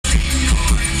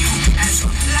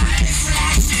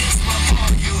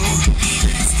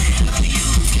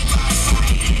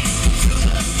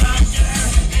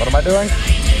that doing?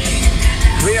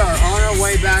 We are on our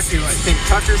way back to, I think,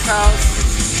 Tucker's house.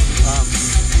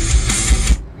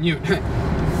 Mute.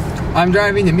 I'm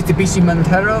driving the Mitsubishi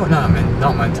Montero. No,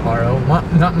 not Montero.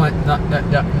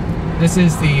 This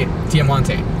is the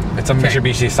Diamante. It's a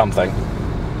Mitsubishi something.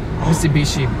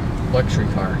 Mitsubishi luxury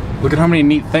car. Look at how many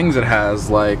neat things it has,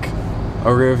 like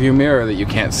a rear view mirror that you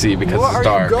can't see because it's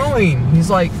dark. Where are you going? He's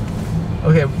like,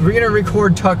 okay, we're gonna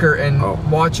record Tucker and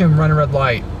watch him run a red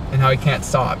light and how he can't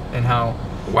stop and how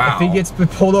if he gets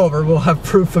pulled over, we'll have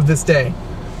proof of this day.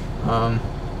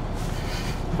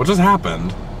 What just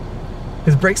happened?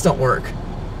 His brakes don't work.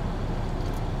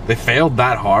 They failed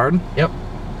that hard? Yep.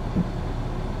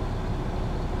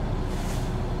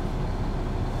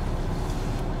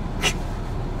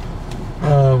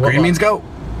 Green means go.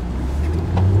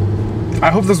 I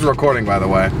hope this is recording, by the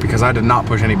way, because I did not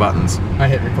push any buttons. I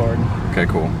hit record. Okay,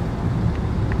 cool.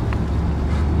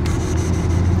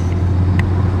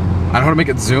 I know how to make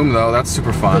it zoom, though. That's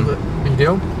super fun. You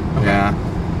do? Okay. Yeah.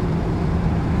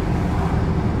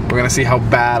 We're gonna see how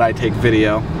bad I take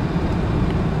video.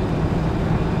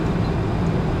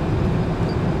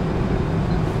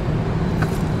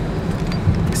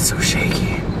 It's so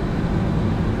shaky.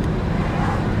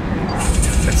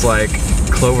 It's like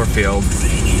Cloverfield,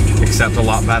 except a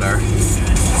lot better.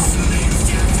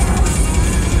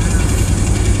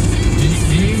 Did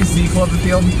you see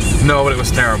Cloverfield? No, but it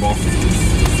was terrible.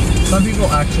 Some people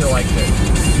actually liked it.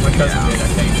 My cousin did, I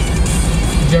think.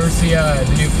 Did you ever see the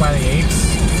new Planet of the Apes?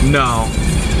 No.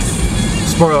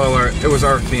 Spoiler alert, it was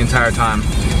Earth the entire time.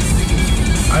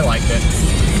 I liked it.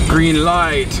 Green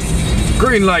light!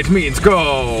 Green light means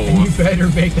go! And you better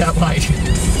make that light.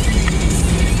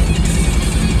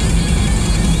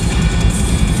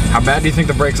 How bad do you think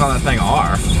the brakes on that thing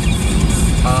are?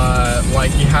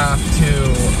 Like you have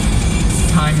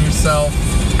to time yourself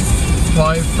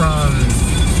probably from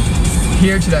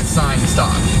here to that sign to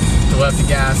stop. To let the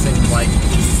gas and like...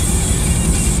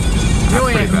 You know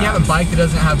when you have a bike that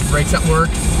doesn't have brakes at work,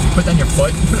 you put down your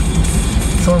foot?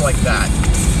 Sort of like that.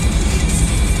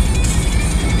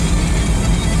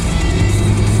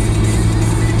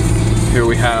 Here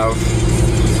we have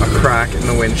a crack in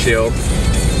the windshield.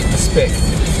 A spick.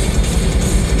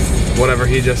 Whatever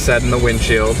he just said in the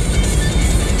windshield.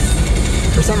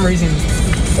 For some reason,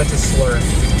 that's a slur.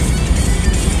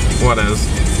 What is?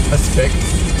 A spick.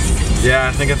 Yeah,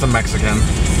 I think it's a Mexican.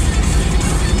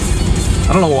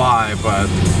 I don't know why, but...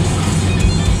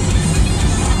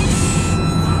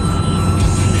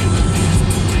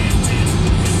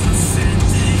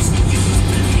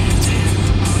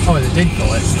 Oh, it did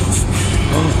fill it.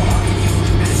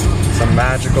 It's a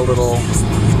magical little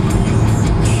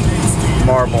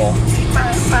marble.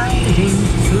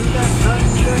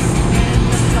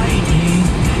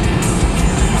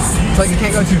 It's like you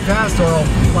can't go too fast or I'll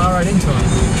plow right into him.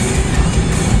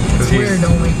 It's weird,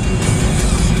 only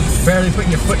barely putting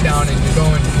your foot down and you're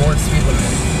going more speed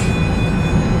limit.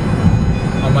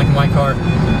 Unlike my car.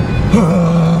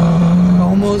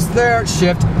 Almost there.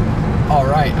 Shift.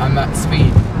 Alright, I'm at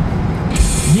speed.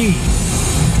 Yeet.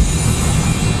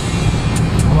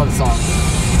 I love the song.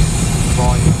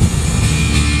 Volume.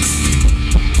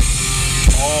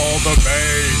 All the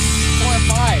bass. It's only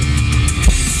 5.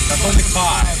 That's only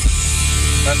 5.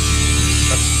 That's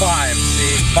 5,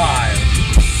 see? 5.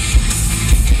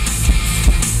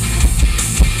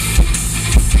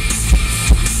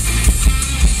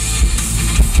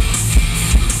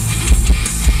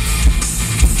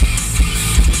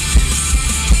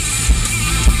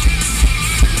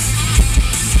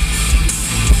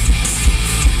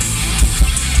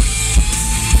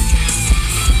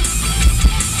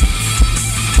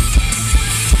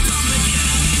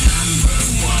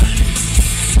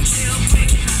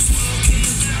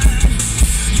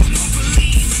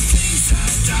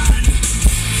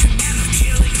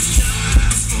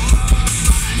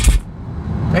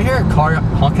 Did I hear a car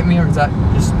honk at me, or is that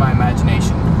just my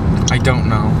imagination? I don't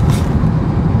know.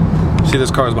 See, there's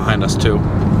cars behind us too.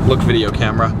 Look, video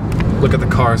camera. Look at the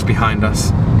cars behind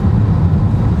us.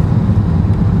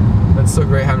 That's so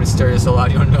great having a stereo so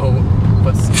loud you don't know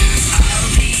what's...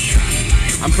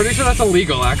 I'm pretty sure that's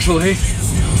illegal, actually.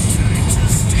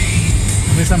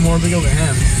 At least I'm more legal than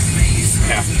him.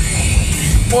 Yeah.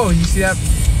 Whoa, you see that?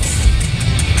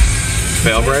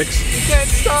 Fail brakes? You can't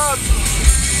stop!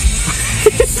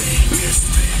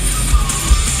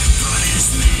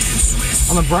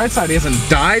 On the bright side, he hasn't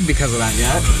died because of that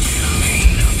yet.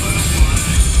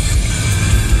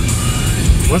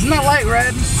 Wasn't that light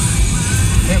red?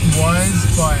 It was,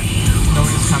 but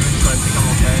nobody's coming, so I think I'm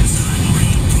okay.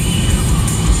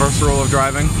 First rule of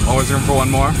driving, always room for one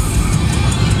more.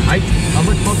 I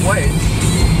look both ways.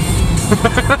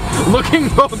 Looking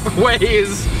both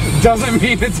ways doesn't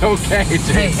mean it's okay,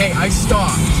 Jake. Hey, I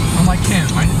stopped. Unlike him,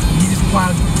 he just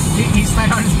plowed. He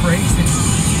slammed on his brakes and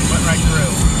went right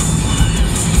through.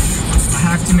 I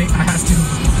have to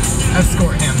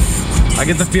escort him. I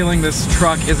get the feeling this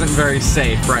truck isn't very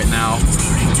safe right now.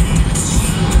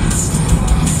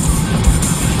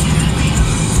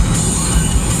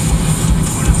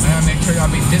 I gotta make sure I got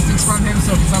a big distance from him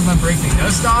so if he slams on brakes and he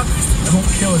does stop, it won't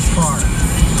kill his car.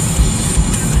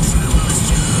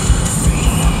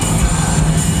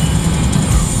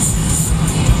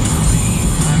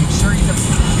 I'm sure he's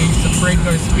afraid to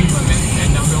go to speed limit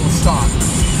and not be able to stop.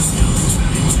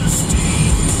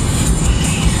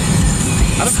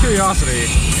 Out of curiosity,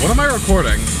 what am I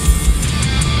recording?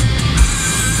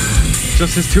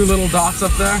 Just his two little dots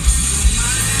up there?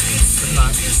 Pretty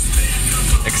much.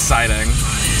 Exciting.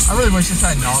 I really wish this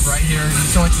had a knob right here.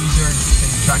 It's so much easier than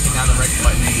tracking down the right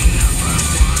button.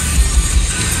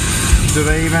 Do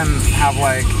they even have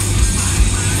like...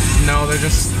 No, they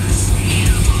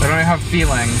don't even have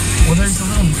feeling. Well, there's a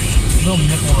little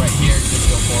nipple right here to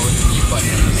go forward with the mute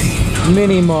button.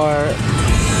 Mini Mart.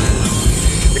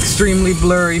 Extremely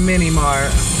blurry Mini Mart.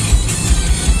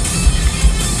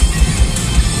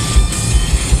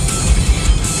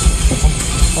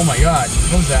 Oh my god,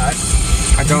 what was that?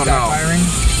 I don't know. Firing?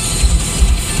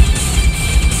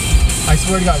 I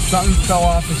swear to god, something fell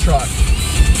off the truck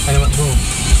and it went boom.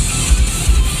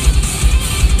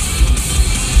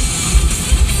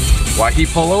 Why'd he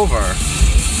pull over?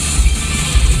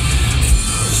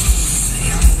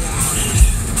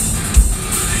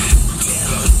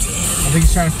 I think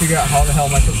he's trying to figure out how the hell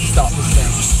am I supposed to stop this thing.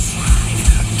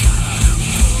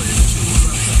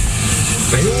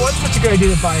 Maybe it was such a good idea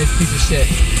to buy this piece of shit.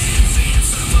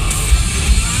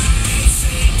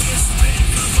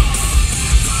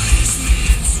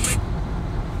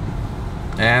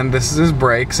 And this is his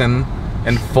brakes in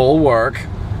full work.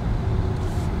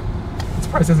 I'm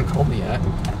surprised he hasn't called me yet.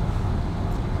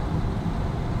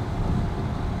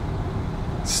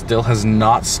 Still has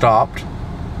not stopped.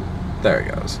 There he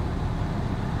goes.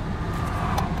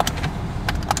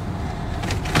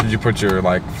 Did you put your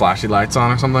like flashy lights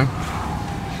on or something?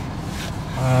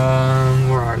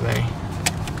 Where are they?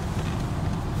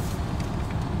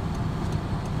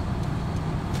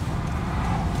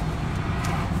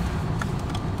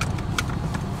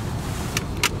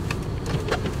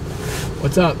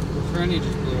 What's up? The tranny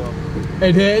just blew up.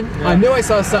 It did? Yeah. I knew I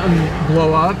saw something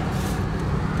blow up.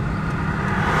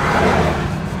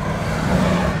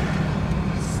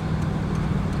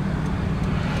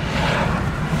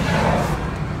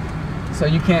 So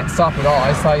you can't stop at all.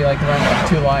 I saw you like run like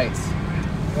 2 lights.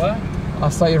 What? I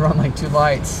saw you run like 2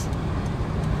 lights.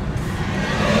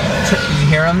 Did you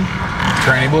hear him?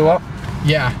 Tranny blew up?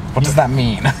 Yeah. What does that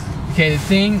mean? Okay,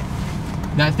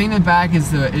 that thing in the back is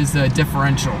the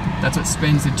differential. That's what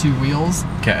spins the 2 wheels.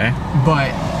 Okay.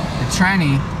 But the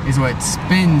tranny is what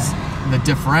spins the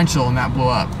differential, and that blew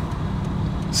up.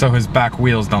 So his back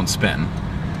wheels don't spin.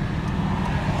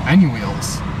 Any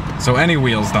wheels. So any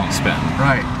wheels don't spin.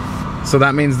 Right. So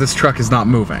that means this truck is not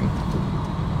moving.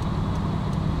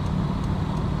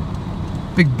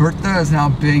 Big Bertha is now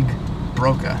Big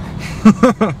Broca.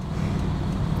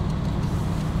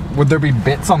 Would there be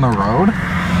bits on the road?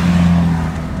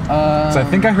 So I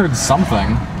think I heard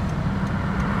something.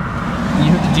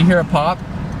 Did you hear a pop?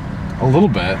 A little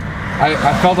bit.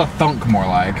 I felt a thunk more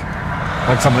like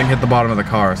something hit the bottom of the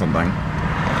car or something.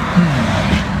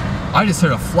 I just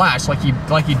heard a flash, like he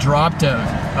dropped a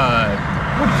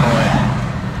what do you call it?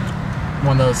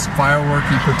 One of those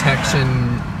fireworky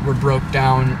protection or broke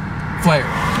down flare.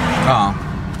 Oh.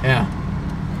 Yeah.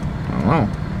 I don't know.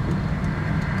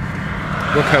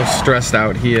 Look how stressed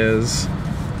out he is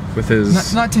with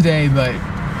his... Not today, but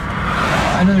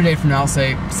another day from now I'll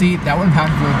say, see, that wouldn't have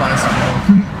to buy a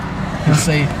Subaru. He'll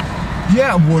say,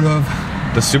 yeah, it would have.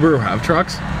 Does Subaru have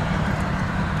trucks?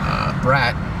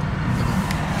 Brat.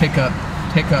 Pickup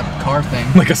car thing.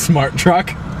 Like a smart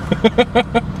truck?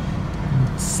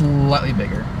 Slightly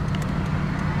bigger.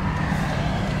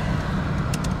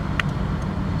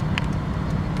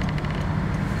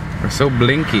 We're so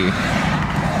blinky.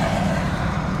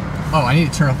 Oh, I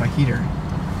need to turn off my heater.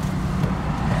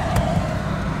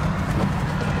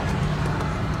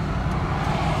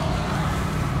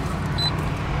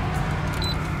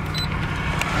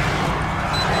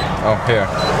 Oh, here.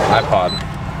 iPod.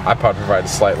 iPod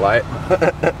provides slight light.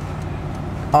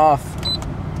 Off.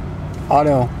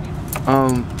 Auto.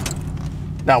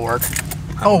 That worked.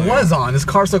 Oh, it was on. This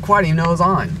car's so quiet, I didn't even know it was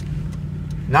on.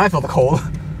 Now I feel the cold.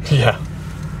 Yeah.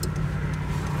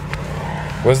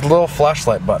 Where's the little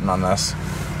flashlight button on this?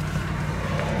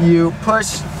 You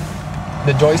push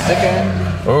the joystick in.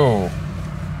 Oh,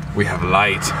 we have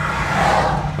light.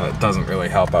 Well, it doesn't really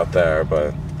help out there,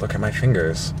 but look at my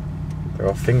fingers. They're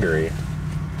all fingery.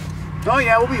 Oh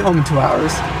yeah, we'll be home in 2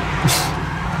 hours.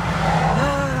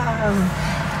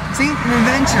 See, an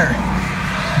adventure.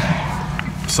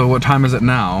 So what time is it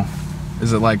now?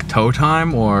 Is it like tow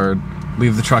time or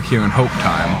leave the truck here and hope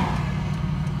time?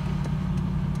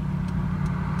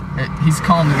 He's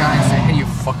calling the guy and saying, hey, you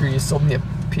fucker, you sold me a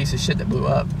piece of shit that blew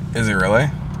up. Is he really?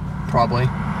 Probably. I'm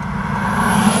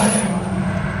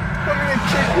gonna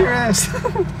kick your ass.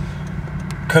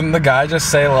 Couldn't the guy just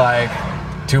say like,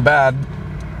 too bad,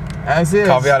 As is.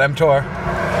 caveat emptor?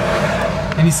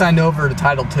 And he signed over the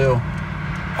title too.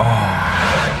 Oh.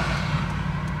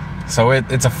 So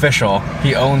it's official.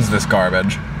 He owns this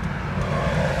garbage.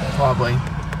 Probably.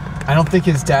 I don't think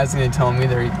his dad's gonna tell him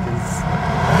either. Because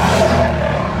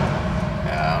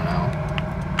I don't know.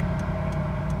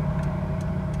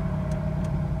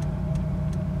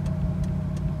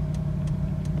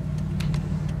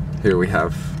 Here we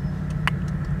have.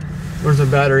 Where's the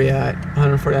battery at?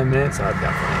 149 minutes? I've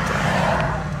got plenty of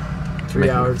time. 3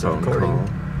 Making a hours of phone recording. call.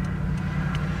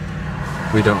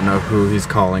 We don't know who he's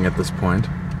calling at this point.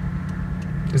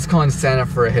 He's calling Santa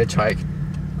for a hitchhike.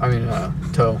 I mean,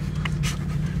 tow.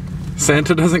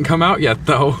 Santa doesn't come out yet,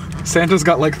 though. Santa's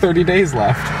got like 30 days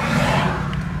left.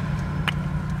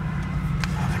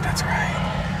 I think that's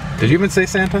right. Did you even say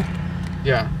Santa?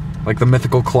 Yeah. Like the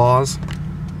mythical claws?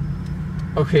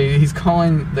 Okay, he's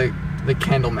calling the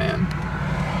candle man.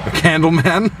 The candle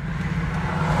man?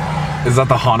 Is that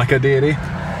the Hanukkah deity?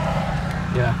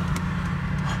 Yeah.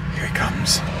 Here he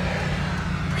comes.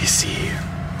 We see.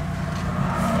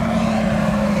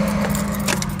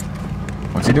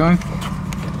 What's he doing?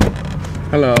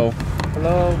 Hello.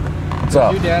 Hello. What's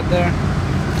up? Your dad there?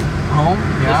 Home?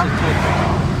 Yeah.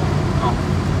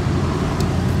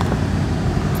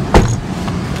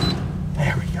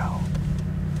 There we go.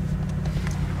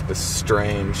 This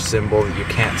strange symbol that you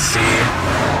can't see.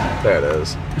 There it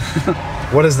is.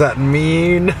 What does that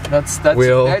mean? That's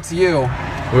you.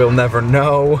 We'll never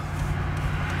know.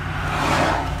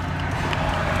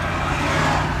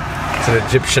 It's an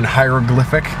Egyptian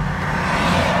hieroglyphic.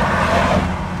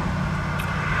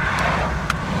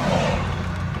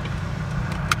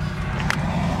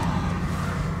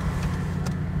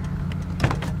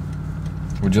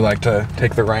 Would you like to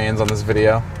take the reins on this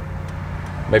video?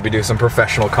 Maybe do some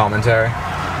professional commentary?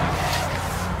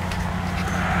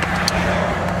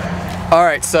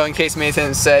 Alright, so in case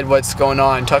Nathan said what's going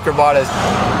on, Tucker bought a,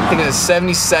 I think it's a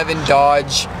 77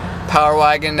 Dodge Power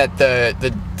Wagon that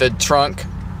the trunk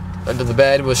under the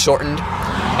bed was shortened.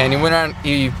 And he went around,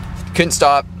 he couldn't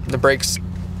stop, the brakes,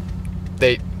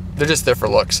 they're just there for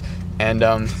looks. And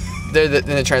then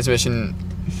the transmission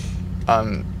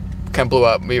kind of blew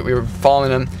up. We were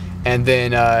following him, and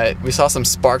then we saw some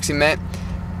sparks emit,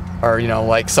 or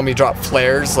like somebody dropped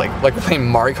flares, like we're playing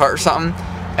Mario Kart or something.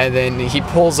 And then he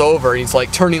pulls over, and he's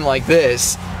like turning like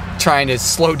this, trying to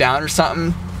slow down or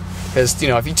something. Because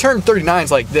if you turn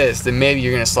 39s like this, then maybe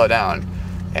you're gonna slow down.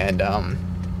 And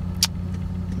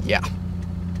yeah.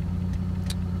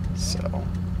 So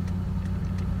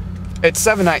it's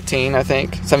 7:19, I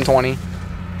think, 7:20.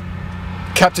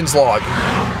 Captain's log.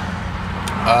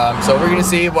 So we're gonna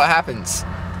see what happens.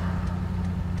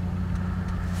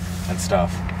 And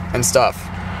stuff. And stuff.